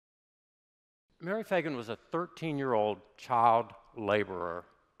Mary Phagan was a 13-year-old child laborer.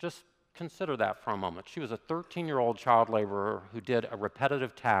 Just consider that for a moment. She was a 13-year-old child laborer who did a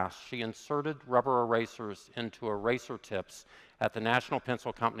repetitive task. She inserted rubber erasers into eraser tips at the National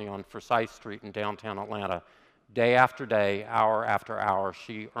Pencil Company on Forsyth Street in downtown Atlanta. Day after day, hour after hour,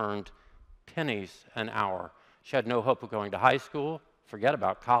 she earned pennies an hour. She had no hope of going to high school, forget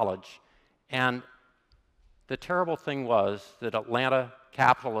about college. And the terrible thing was that Atlanta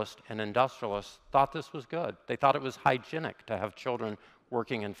capitalists and industrialists thought this was good. They thought it was hygienic to have children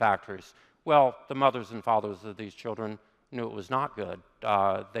working in factories. Well, the mothers and fathers of these children knew it was not good.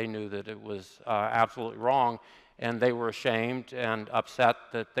 They knew that it was absolutely wrong, and they were ashamed and upset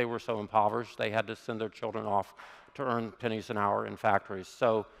that they were so impoverished they had to send their children off to earn pennies an hour in factories.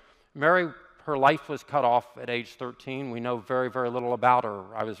 So Mary, her life was cut off at age 13. We know very, very little about her.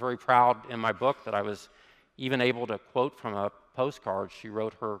 I was very proud in my book that I was even able to quote from a postcard she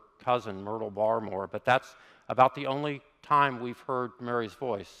wrote her cousin, Myrtle Barmore, but that's about the only time we've heard Mary's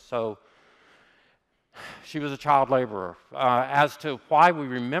voice. So she was a child laborer. As to why we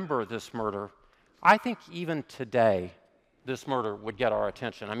remember this murder, I think even today, this murder would get our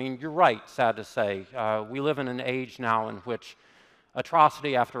attention. I mean, you're right, sad to say. We live in an age now in which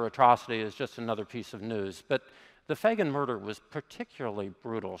atrocity after atrocity is just another piece of news. But the Phagan murder was particularly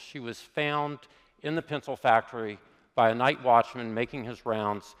brutal. She was found in the pencil factory by a night watchman making his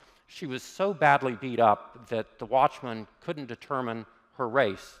rounds. She was so badly beat up that the watchman couldn't determine her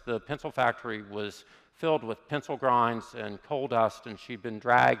race. The pencil factory was filled with pencil grinds and coal dust, and she'd been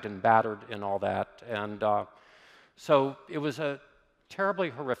dragged and battered and all that. And so it was a terribly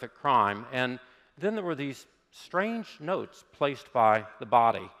horrific crime. And then there were these strange notes placed by the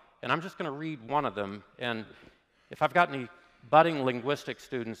body. And I'm just going to read one of them. And if I've got any budding linguistic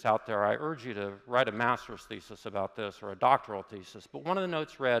students out there, I urge you to write a master's thesis about this or a doctoral thesis. But one of the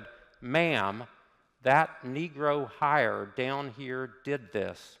notes read, "Ma'am, that Negro hired down here did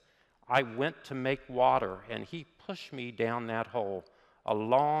this. I went to make water, and he pushed me down that hole. A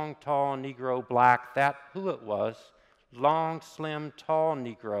long, tall Negro, black, that who it was. Long, slim, tall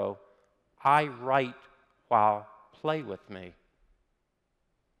Negro. I write while play with me."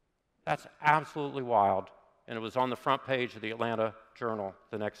 That's absolutely wild. And it was on the front page of the Atlanta Journal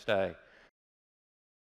the next day.